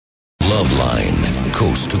Loveline,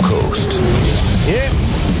 coast to coast.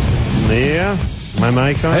 Yeah. My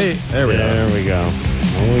mic on? Hey, there we go.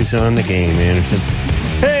 Always on the game, Anderson.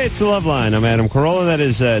 Hey, it's the Loveline. I'm Adam Carolla. That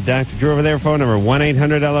is Dr. Drew over there. Phone number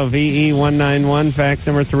 1-800-LOVE-191. Fax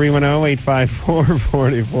number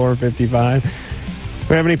 310-854-4455.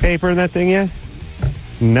 We have any paper in that thing yet?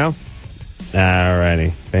 No? All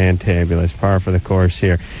righty. Fantabulous. Par for the course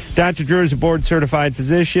here. Dr. Drew is a board-certified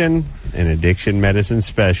physician and addiction medicine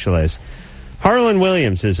specialist. Harland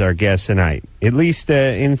Willams is our guest tonight. At least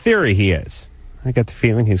in theory he is. I got the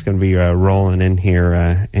feeling he's going to be rolling in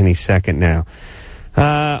here any second now.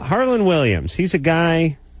 Harland Willams, he's a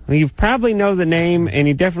guy, you probably know the name and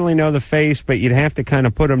you definitely know the face, but you'd have to kind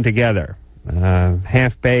of put them together.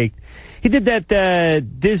 Half-baked. He did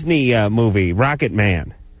that Disney movie, Rocket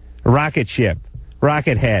Man, Rocket Ship,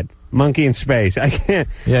 Rocket Head, Monkey in Space. I can't.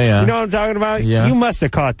 Yeah. You know what I'm talking about? Yeah. You must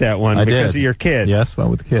have caught that one because of your kids. Yes,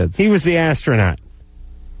 went with the kids. He was the astronaut.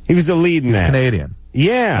 He was the lead in that. He's Canadian.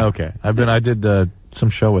 Yeah. Okay. I did some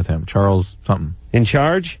show with him. Charles something. In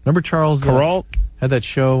Charge? Remember Charles? Carroll? Had that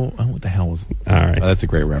show. Oh, what the hell was it? All right. Oh, that's a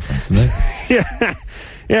great reference, isn't it?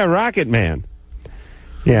 Yeah, Rocket Man.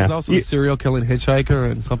 Yeah. There's also the serial killing hitchhiker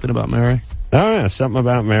and something about Mary. Oh, yeah, something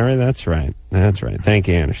about Mary. That's right. Thank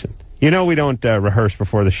you, Anderson. You know we don't rehearse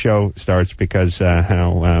before the show starts because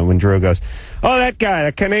when Drew goes, oh, that guy,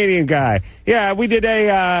 the Canadian guy. Yeah, we did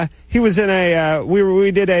he was in we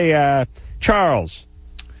did a Charles.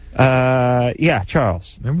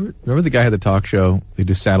 Charles. Remember the guy had the talk show? They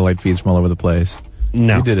do satellite feeds from all over the place.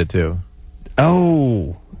 No. You did it too.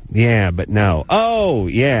 Oh, yeah, but no. Oh,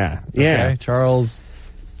 yeah. Okay, Charles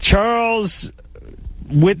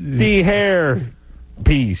with the hair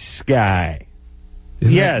piece guy.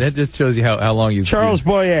 Yes. That just shows you how long you've Charles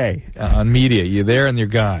Boyer on media. You're there and you're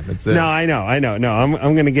gone. That's it. No, I know. No,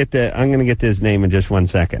 I'm gonna get to his name in just 1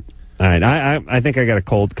 second. All right, I think I got a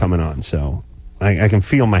cold coming on, so I can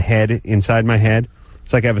feel my head inside my head.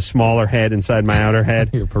 It's like I have a smaller head inside my outer head.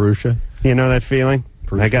 Your Purusha. You know that feeling?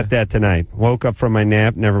 Purusha. I got that tonight. Woke up from my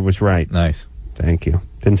nap, never was right. Nice. Thank you.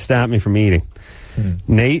 Didn't stop me from eating.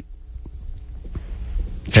 Nate.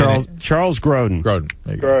 Charles Grodin.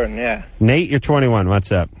 Grodin, yeah. Nate, you're 21.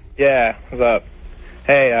 What's up? Yeah, what's up?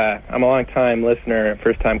 Hey, I'm a long-time listener,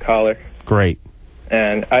 first-time caller. Great.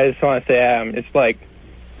 And I just want to say, Adam, it's like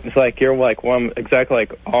you're like exactly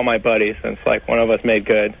like all my buddies, and it's like one of us made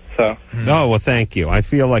good. So. Oh, well, thank you. I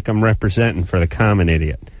feel like I'm representing for the common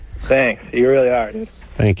idiot. Thanks. You really are, dude.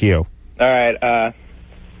 Thank you. All right.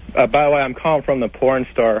 By the way, I'm calling from the porn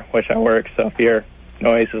store, which I work, so if you hear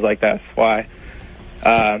noises like that, that's why.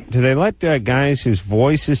 Do they let guys whose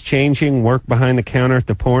voice is changing work behind the counter at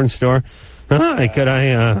the porn store? Hi, could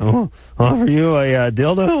I offer you a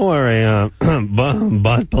dildo or a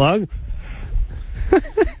butt plug?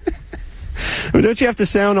 Don't you have to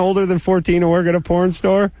sound older than 14 to work at a porn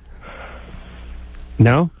store?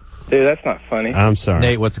 No? Dude, that's not funny. I'm sorry.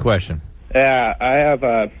 Nate, what's the question? Yeah, I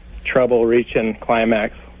have trouble reaching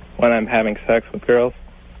climax when I'm having sex with girls.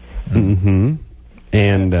 Mm-hmm.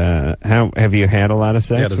 And how have you had a lot of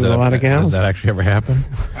sex with a lot of gals? Does that actually ever happen?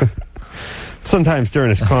 Sometimes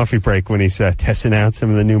during his coffee break when he's testing out some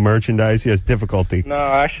of the new merchandise, he has difficulty. No,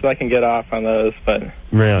 actually, I can get off on those, but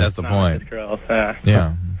really, that's the point. With girls,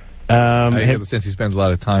 yeah. Since he spends a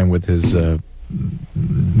lot of time with his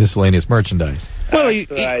miscellaneous merchandise. Well,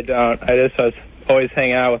 I don't. I was always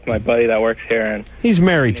hanging out with my buddy that works here, and he's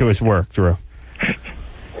married to his work, Drew.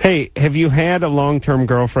 Hey, have you had a long-term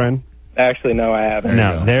girlfriend? Actually, no, I haven't.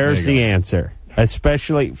 No, there's the answer.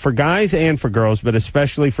 Especially for guys and for girls, but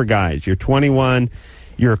especially for guys. You're 21.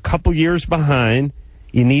 You're a couple years behind.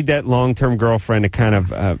 You need that long-term girlfriend to kind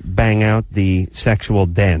of bang out the sexual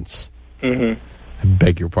dents. Mm-hmm. I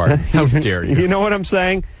beg your pardon. How dare you? You know what I'm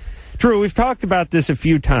saying? Drew, we've talked about this a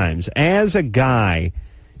few times. As a guy,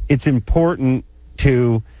 it's important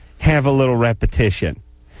to have a little repetition.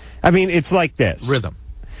 I mean, it's like this. Rhythm.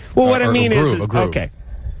 Well, what I mean is, groove. okay,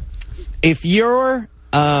 if you're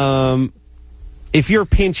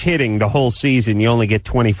pinch hitting the whole season, you only get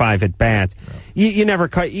 25 at bats. You never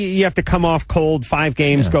you have to come off cold. 5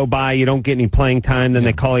 games go by, you don't get any playing time. Then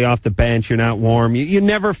they call you off the bench. You're not warm. You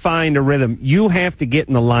never find a rhythm. You have to get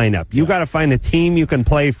in the lineup. You got to find a team you can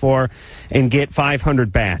play for and get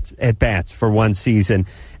 500 at bats for one season,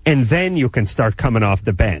 and then you can start coming off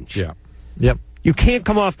the bench. Yeah. Yep. You can't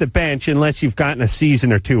come off the bench unless you've gotten a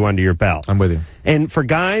season or two under your belt. I'm with you. And for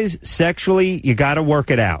guys, sexually, you got to work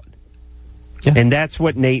it out. Yeah. And that's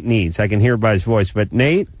what Nate needs. I can hear it by his voice. But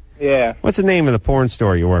Nate, yeah, what's the name of the porn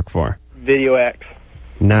store you work for? Video X.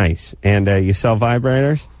 Nice. And you sell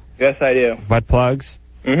vibrators? Yes, I do. Butt plugs?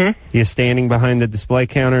 Mm-hmm. You standing behind the display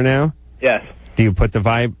counter now? Yes. Do you put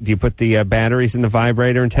the batteries in the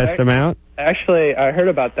vibrator and test them out? Actually, I heard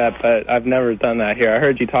about that, but I've never done that here. I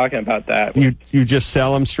heard you talking about that. You just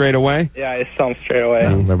sell them straight away? Yeah, I sell them straight away.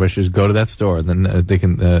 Everybody should just go to that store, and then they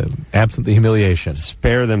can, absent the humiliation,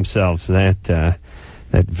 spare themselves that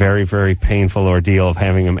very, very painful ordeal of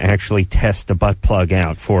having them actually test the butt plug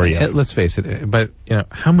out for you. Let's face it, but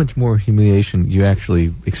how much more humiliation you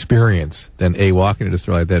actually experience than A, walking into a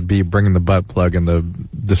store like that, B, bringing the butt plug and the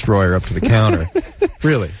destroyer up to the counter?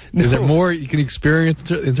 Really? No. Is there more you can experience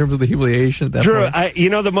in terms of the humiliation at that point?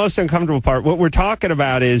 Drew, the most uncomfortable part, what we're talking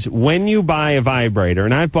about is when you buy a vibrator,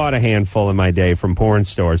 and I've bought a handful in my day from porn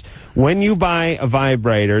stores, when you buy a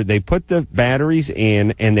vibrator, they put the batteries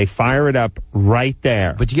in and they fire it up right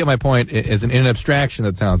there. But you get my point. As in an abstraction,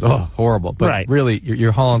 that sounds horrible. But really,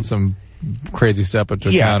 you're hauling some crazy stuff up to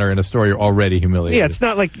the counter in a store you're already humiliated. Yeah, it's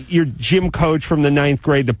not like your gym coach from the 9th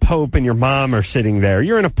grade, the Pope, and your mom are sitting there.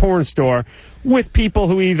 You're in a porn store with people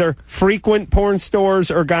who either frequent porn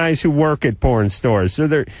stores or guys who work at porn stores. So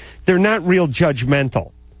they're not real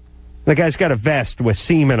judgmental. The guy's got a vest with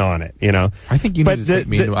semen on it, I think you need to take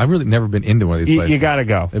me into. I've really never been into one of these places. You got to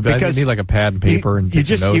go. Because I need like a pad and paper and take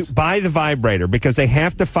some notes. You buy the vibrator because they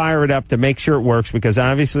have to fire it up to make sure it works because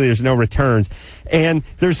obviously there's no returns. And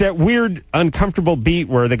there's that weird, uncomfortable beat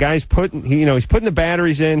where the guy's he's putting the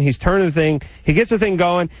batteries in, he's turning the thing, he gets the thing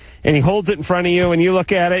going, and he holds it in front of you, and you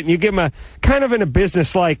look at it, and you give him a kind of in a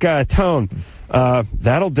business-like tone.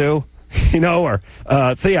 That'll do. Or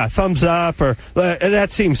thumbs up, or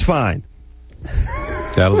that seems fine.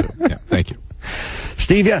 That'll do. Yeah, thank you,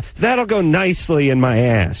 Steve. Yeah, that'll go nicely in my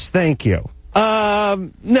ass. Thank you.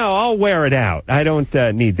 No, I'll wear it out. I don't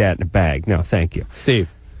need that in a bag. No, thank you, Steve.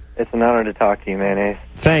 It's an honor to talk to you, Mayonnaise.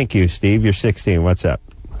 Thank you, Steve. You're 16. What's up?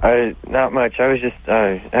 Not much. I was just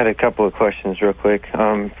had a couple of questions real quick.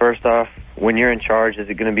 First off, when you're in charge, is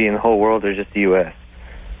it going to be in the whole world or just the U.S.?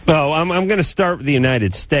 Oh, I'm going to start with the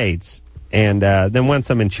United States, and then once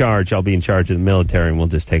I'm in charge, I'll be in charge of the military, and we'll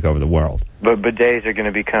just take over the world. But bidets are going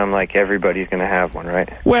to become like everybody's going to have one, right?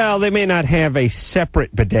 Well, they may not have a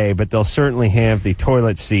separate bidet, but they'll certainly have the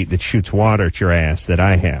toilet seat that shoots water at your ass that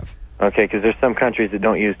I have. Okay, because there's some countries that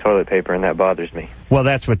don't use toilet paper, and that bothers me. Well,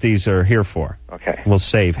 that's what these are here for. Okay. We'll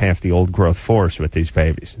save half the old-growth forest with these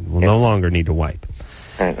babies. We'll no longer need to wipe.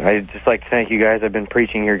 I'd just like to thank you guys. I've been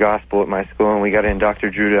preaching your gospel at my school, and we got it in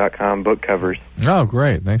drdrew.com book covers. Oh,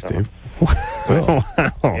 great. Thanks, Steve. Cool.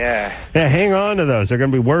 Wow. Yeah, hang on to those. They're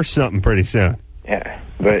going to be worth something pretty soon. Yeah,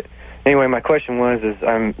 but anyway, my question is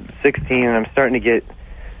I'm 16, and I'm starting to get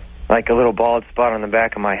like a little bald spot on the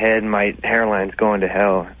back of my head, and my hairline's going to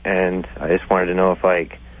hell, and I just wanted to know if,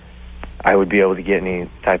 I would be able to get any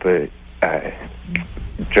type of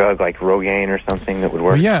drug like Rogaine or something that would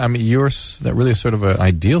work. Well, yeah, I mean, that really is sort of an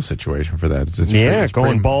ideal situation for that. It's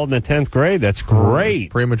going bald in the 10th grade, that's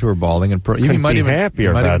great. Premature balding. And you might be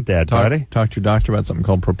happier about that, buddy. Talk to your doctor about something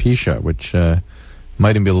called Propecia, which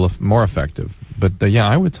might even be a little more effective. But,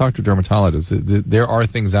 I would talk to a dermatologist. There are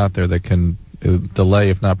things out there that can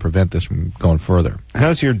delay, if not prevent this from going further.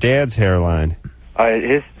 How's your dad's hairline?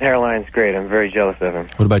 His hairline's great. I'm very jealous of him.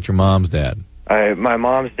 What about your mom's dad? My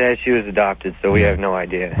mom's dad, she was adopted, so we have no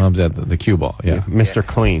idea. Mom's dad, the cue ball, Mr.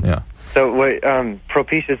 Clean. Yeah. So,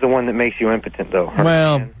 Propecia is the one that makes you impotent, though.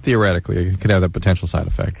 Well, theoretically, it could have that potential side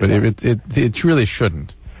effect, but it really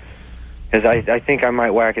shouldn't. Because I think I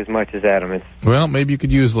might whack as much as Adam. Well, maybe you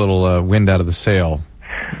could use a little wind out of the sail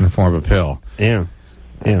in the form of a pill. Yeah.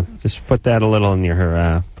 Yeah, just put that a little in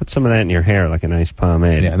your put some of that in your hair like a nice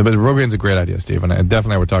pomade. Yeah, but Rogaine's a great idea, Steve, and I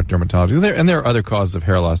definitely would talk to dermatology. And there are other causes of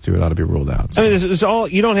hair loss too that ought to be ruled out. So. I mean, there's all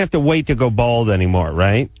you don't have to wait to go bald anymore,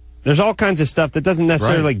 right? There's all kinds of stuff that doesn't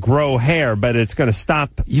necessarily grow hair, but it's going to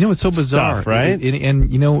stop. It's so bizarre, right? And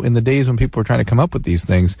in the days when people were trying to come up with these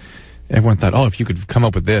things, everyone thought, if you could come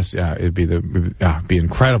up with this, it'd be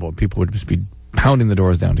incredible. People would just be pounding the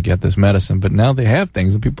doors down to get this medicine, but now they have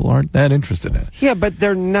things and people aren't that interested in it. Yeah, but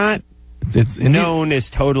they're not known as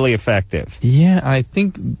totally effective. Yeah, I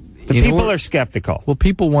think the people are skeptical. Well,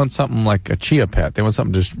 people want something like a chia pet. They want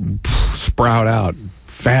something to just sprout out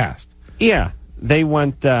fast. Yeah, they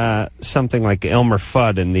want something like Elmer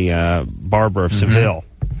Fudd in the Barber of Seville.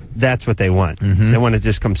 That's what they want. They want to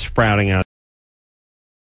just come sprouting out.